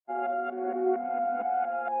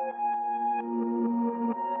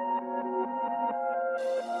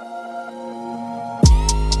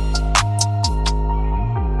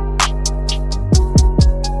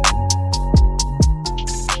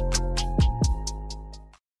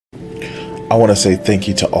I want to say thank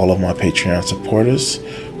you to all of my Patreon supporters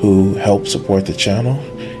who help support the channel.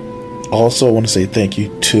 Also, I want to say thank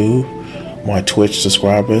you to my Twitch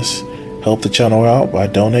subscribers. Help the channel out by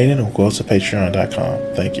donating or go to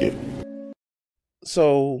patreon.com. Thank you.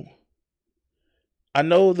 So, I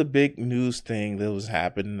know the big news thing that was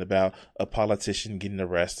happening about a politician getting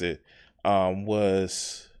arrested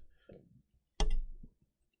was,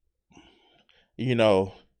 you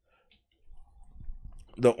know,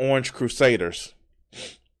 the Orange Crusaders.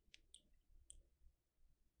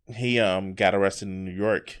 He got arrested in New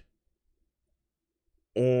York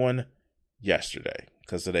on yesterday,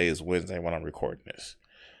 because today is Wednesday when I'm recording this.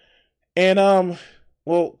 And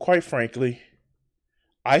well, quite frankly,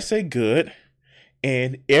 I say good.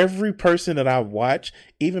 And every person that I watch,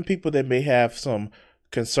 even people that may have some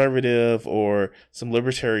conservative or some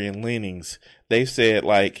libertarian leanings, they said,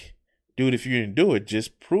 like, dude, if you didn't do it,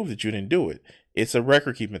 just prove that you didn't do it. It's a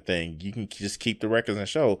record keeping thing. You can just keep the records and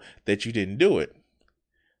show that you didn't do it.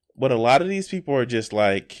 But a lot of these people are just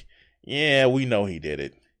like, yeah, we know he did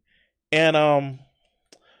it. And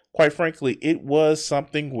quite frankly, it was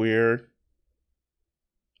something where,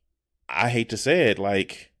 I hate to say it,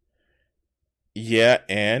 like, yeah,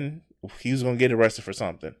 and he was going to get arrested for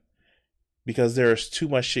something. Because there's too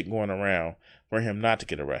much shit going around for him not to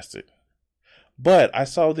get arrested. But I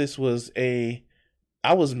saw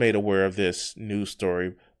I was made aware of this news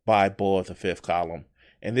story by Bull of the Fifth Column.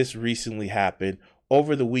 And this recently happened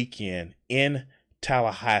over the weekend in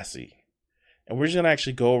Tallahassee. And we're just going to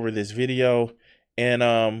actually go over this video.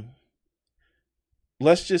 And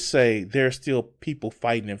let's just say there's still people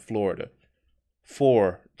fighting in Florida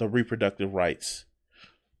for the reproductive rights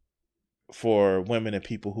for women and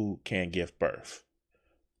people who can't give birth.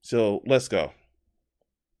 So let's go.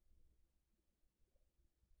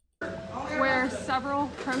 Where several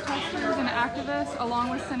protesters and activists,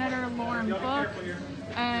 along with Senator Lauren Book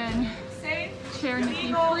and Chair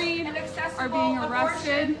Nikki Fried, are being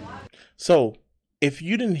arrested. So, if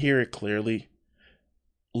you didn't hear it clearly,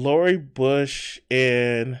 Lori Book,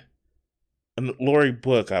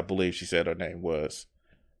 I believe she said her name was,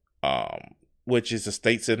 which is a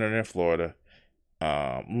state senator in Florida,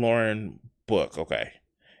 Lauren Book, okay,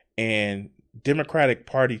 and Democratic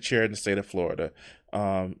Party chair in the state of Florida,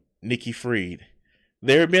 Nikki Fried,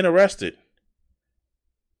 they're being arrested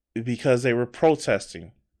because they were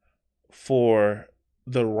protesting for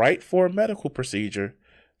the right for a medical procedure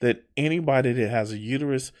that anybody that has a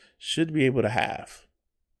uterus should be able to have.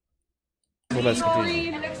 So let's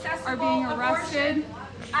continue. Are being arrested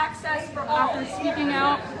after speaking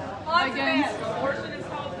out against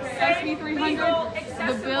SB 300,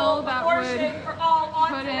 the bill that would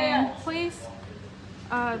put in place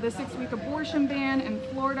the 6-week abortion ban in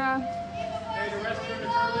Florida.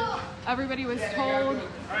 Everybody was told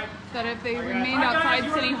that if they remained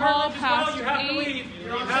outside City Hall past 8,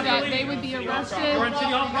 that they would be arrested,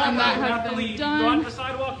 and that has been done. On the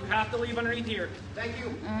sidewalk, you have to leave underneath here. Thank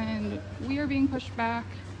you. And we are being pushed back.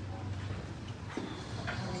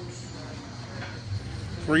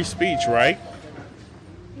 Free speech, right?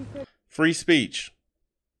 Free speech.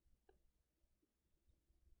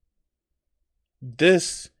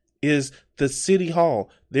 This is the City Hall.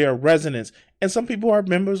 They are residents. And some people are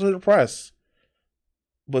members of the press.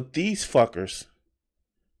 But these fuckers,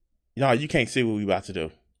 no, you can't see what we about to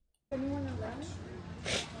do.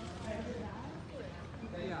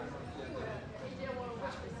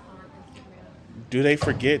 Do they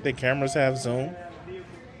forget that cameras have zoom?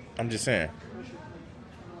 I'm just saying.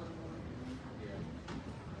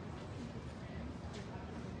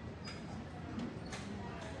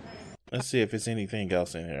 Let's see if it's anything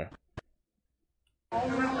else in here.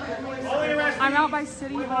 I'm out by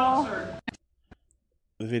City Hall.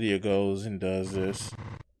 The video goes and does this.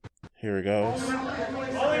 Here it goes.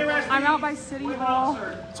 I'm out by City Hall.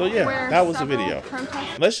 So yeah, that was the video.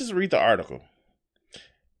 Let's just read the article.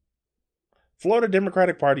 Florida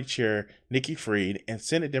Democratic Party Chair Nikki Fried and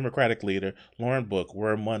Senate Democratic Leader Lauren Book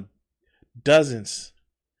were among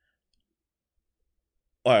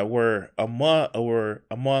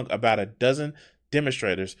about a dozen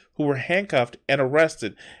demonstrators who were handcuffed and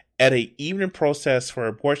arrested at an evening protest for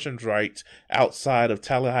abortion rights outside of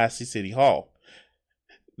Tallahassee City Hall.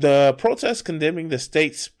 The protests condemning the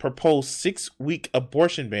state's proposed 6-week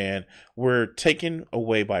abortion ban were taken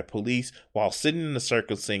away by police while sitting in a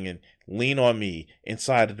circle singing "Lean on Me"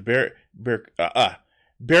 inside of the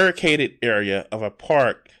barricaded area of a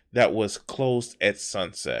park that was closed at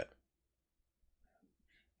sunset.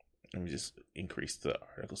 Let me just increase the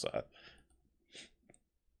article size.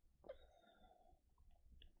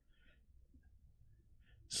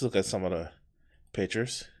 Let's look at some of the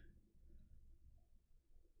pictures.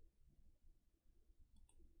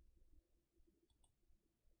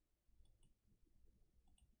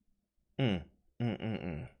 Mm.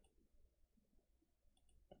 Mm-mm-mm.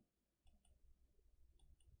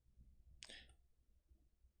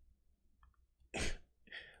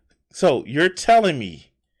 So you're telling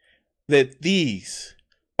me that these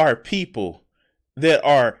are people that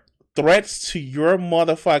are threats to your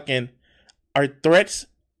motherfucking, are threats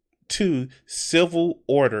to civil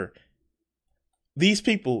order. These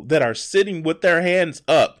people that are sitting with their hands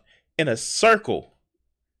up in a circle,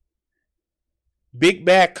 big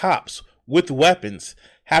bad cops with weapons,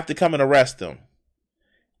 have to come and arrest them.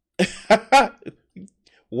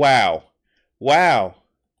 Wow. Wow.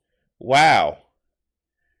 Wow.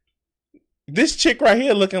 This chick right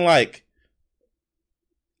here looking like,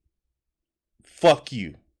 fuck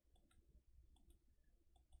you.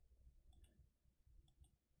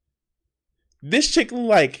 This chick look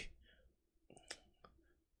like,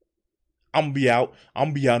 I'm gonna be out. I'm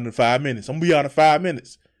gonna be out in 5 minutes. I'm gonna be out in 5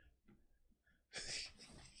 minutes.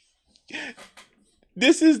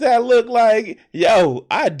 This is that look like, yo,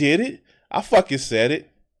 I did it. I fucking said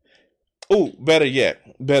it. Oh, better yet.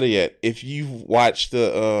 If you watched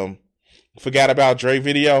the Forgot About Dre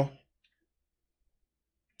video,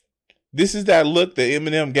 this is that look that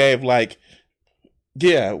Eminem gave, like,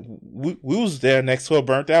 yeah, we was there next to a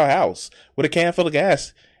burnt out house with a can full of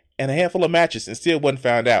gas and a handful of matches and still wasn't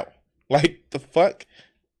found out. Like, the fuck?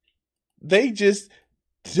 They just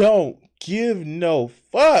don't give no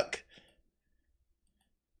fuck.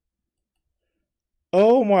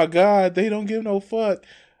 Oh my God, they don't give no fuck.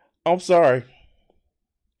 I'm sorry.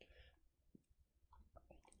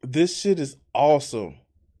 This shit is awesome.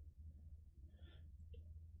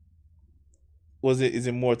 Is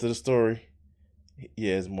it more to the story?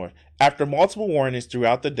 Yeah, it's more. After multiple warnings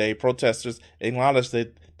throughout the day, protesters acknowledged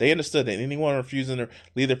that they understood that anyone refusing to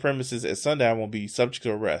leave their premises at sundown will be subject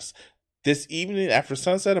to arrest. This evening, after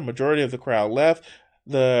sunset, a majority of the crowd left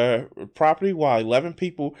the property while 11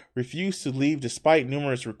 people refused to leave despite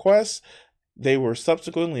numerous requests. They were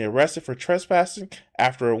subsequently arrested for trespassing.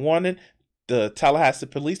 After a warning, the Tallahassee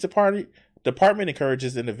Police Department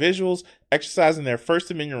encourages individuals exercising their First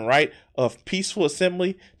Amendment right of peaceful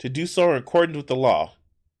assembly to do so in accordance with the law.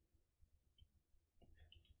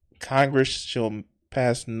 Congress shall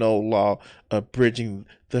pass no law abridging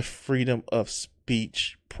the freedom of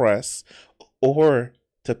speech, press, or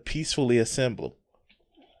to peacefully assemble.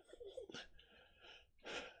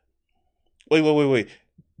 Wait.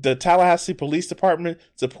 The Tallahassee Police Department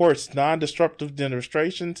supports non-disruptive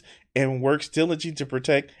demonstrations and works diligently to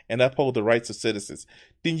protect and uphold the rights of citizens.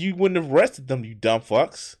 Then you wouldn't have arrested them, you dumb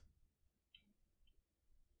fucks.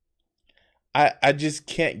 I just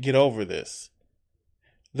can't get over this.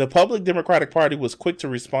 The Public Democratic Party was quick to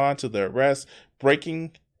respond to the arrest,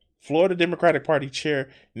 breaking. Florida Democratic Party Chair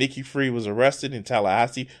Nikki Fried was arrested in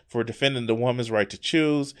Tallahassee for defending the woman's right to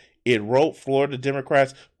choose. It wrote, Florida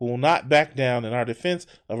Democrats will not back down in our defense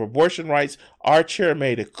of abortion rights. Our chair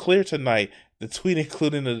made it clear tonight. The tweet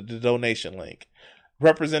including the donation link.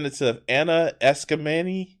 Representative Anna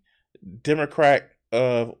Escamani, Democrat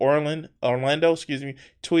of Orlando,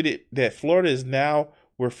 tweeted that Florida is now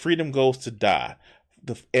where freedom goes to die.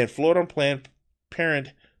 And Florida Planned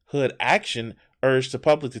Parenthood Action urged the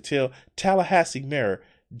public to tell Tallahassee Mayor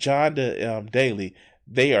John Daly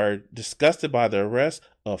they are disgusted by the arrest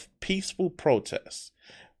of peaceful protests.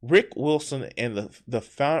 Rick Wilson and the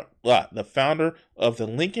founder of the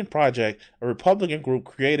Lincoln Project, a Republican group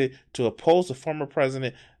created to oppose the former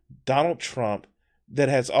president Donald Trump, that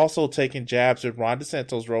has also taken jabs at Ron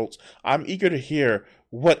DeSantis, wrote, I'm eager to hear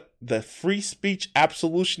what the free speech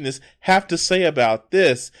absolutionists have to say about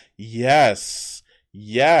this. Yes.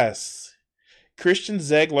 Christian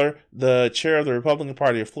Ziegler, the chair of the Republican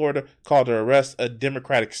Party of Florida, called the arrest a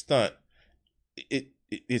Democratic stunt.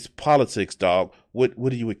 It's politics, dog. What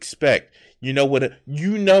do you expect? You know what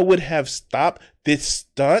would have stopped this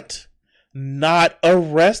stunt? Not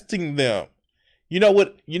arresting them. You know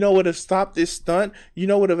what would have stopped this stunt? You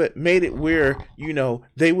know what would have made it where,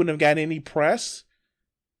 they wouldn't have got any press?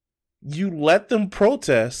 You let them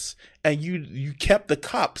protest and you kept the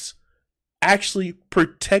cops actually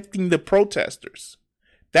protecting the protesters.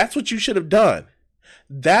 That's what you should have done.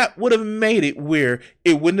 That would have made it where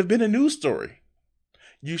it wouldn't have been a news story.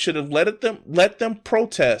 You should have let them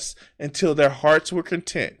protest until their hearts were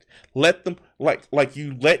content. Let them like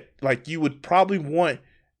you would probably want,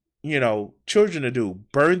 children to do,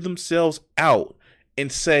 burn themselves out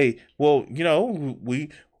and say, well,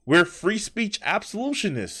 we're free speech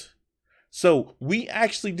absolutionists. So we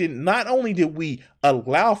actually not only did we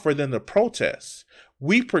allow for them to protest,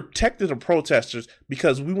 we protected the protesters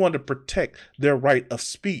because we wanted to protect their right of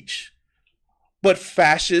speech. But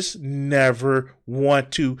fascists never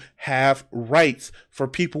want to have rights for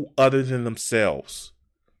people other than themselves.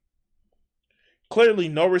 Clearly,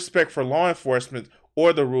 no respect for law enforcement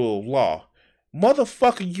or the rule of law.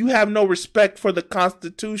 Motherfucker, you have no respect for the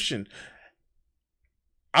Constitution.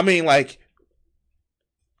 I mean, like,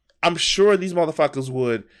 I'm sure these motherfuckers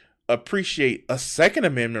would appreciate a Second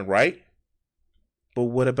Amendment right. But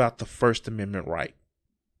what about the First Amendment right?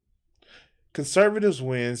 Conservatives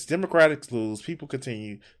wins, Democrats lose, people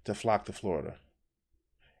continue to flock to Florida.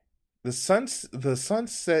 The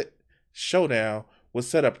Sunset Showdown was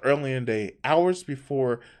set up early in the day, hours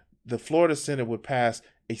before the Florida Senate would pass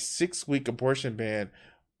a 6-week abortion ban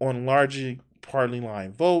on largely party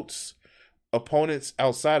line votes. Opponents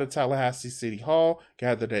outside of Tallahassee City Hall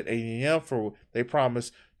gathered at 8 a.m. for they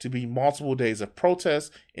promised to be multiple days of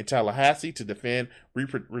protests in Tallahassee to defend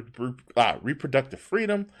reproductive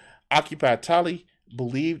freedom. Occupy Tally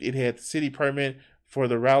believed it had the city permit for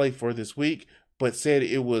the rally for this week, but said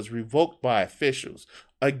it was revoked by officials.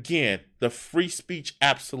 Again, the free speech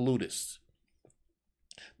absolutists.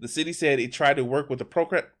 The city said it tried to work with the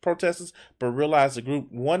protesters, but realized the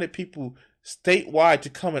group wanted people statewide to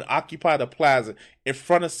come and occupy the plaza in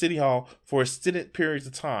front of City Hall for extended periods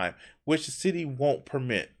of time, which the city won't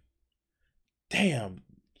permit. Damn.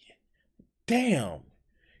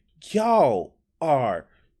 Y'all are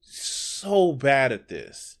so bad at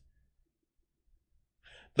this.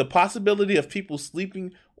 The possibility of people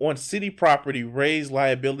sleeping on city property raised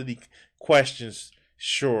liability questions,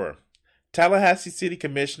 sure. Tallahassee City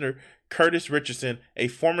Commissioner Curtis Richardson, a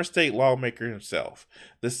former state lawmaker himself.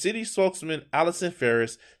 The city spokesman Allison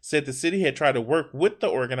Ferris said the city had tried to work with the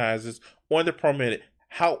organizers on the permit.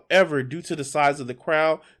 However, due to the size of the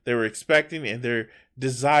crowd they were expecting and their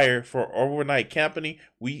desire for overnight camping,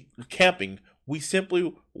 we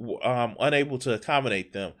simply unable to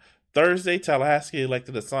accommodate them. Thursday, Tallahassee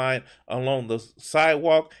elected a sign along the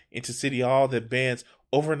sidewalk into City Hall that bans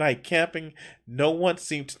overnight camping. No one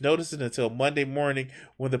seemed to notice it until Monday morning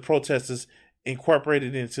when the protesters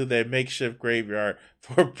incorporated it into their makeshift graveyard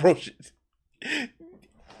for approaches.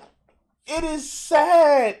 It is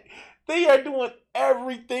sad. They are doing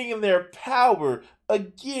everything in their power.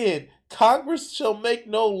 Again, Congress shall make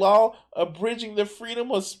no law abridging the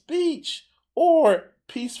freedom of speech or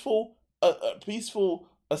peaceful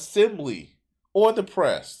assembly or the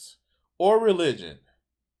press or religion.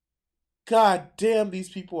 God damn, these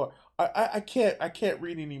people are. I can't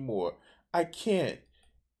read anymore. I can't.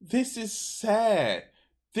 This is sad.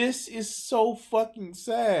 This is so fucking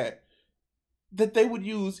sad that they would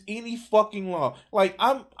use any fucking law. Like,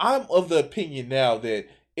 I'm of the opinion now that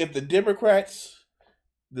if the Democrats,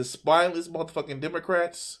 the spineless motherfucking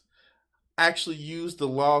Democrats, actually use the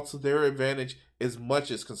law to their advantage as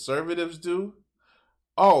much as conservatives do,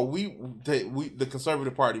 the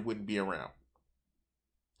Conservative Party wouldn't be around.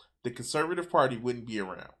 The Conservative Party wouldn't be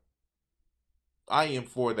around. I am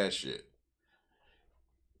for that shit.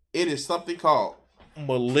 It is something called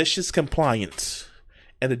malicious compliance.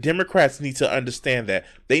 And the Democrats need to understand that.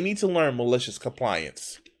 They need to learn malicious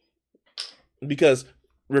compliance. Because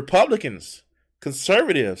Republicans,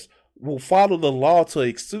 conservatives, will follow the law till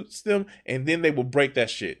it suits them, and then they will break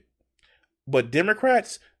that shit. But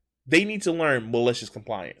Democrats, they need to learn malicious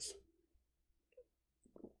compliance.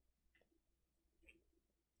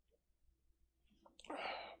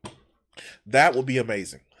 That would be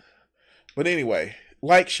amazing. But anyway,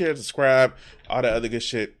 like, share, subscribe, all that other good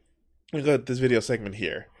shit. We got this video segment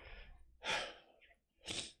here.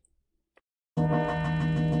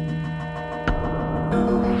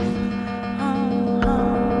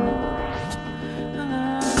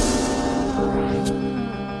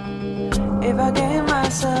 If I gave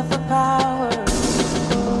myself the power,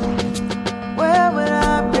 where would I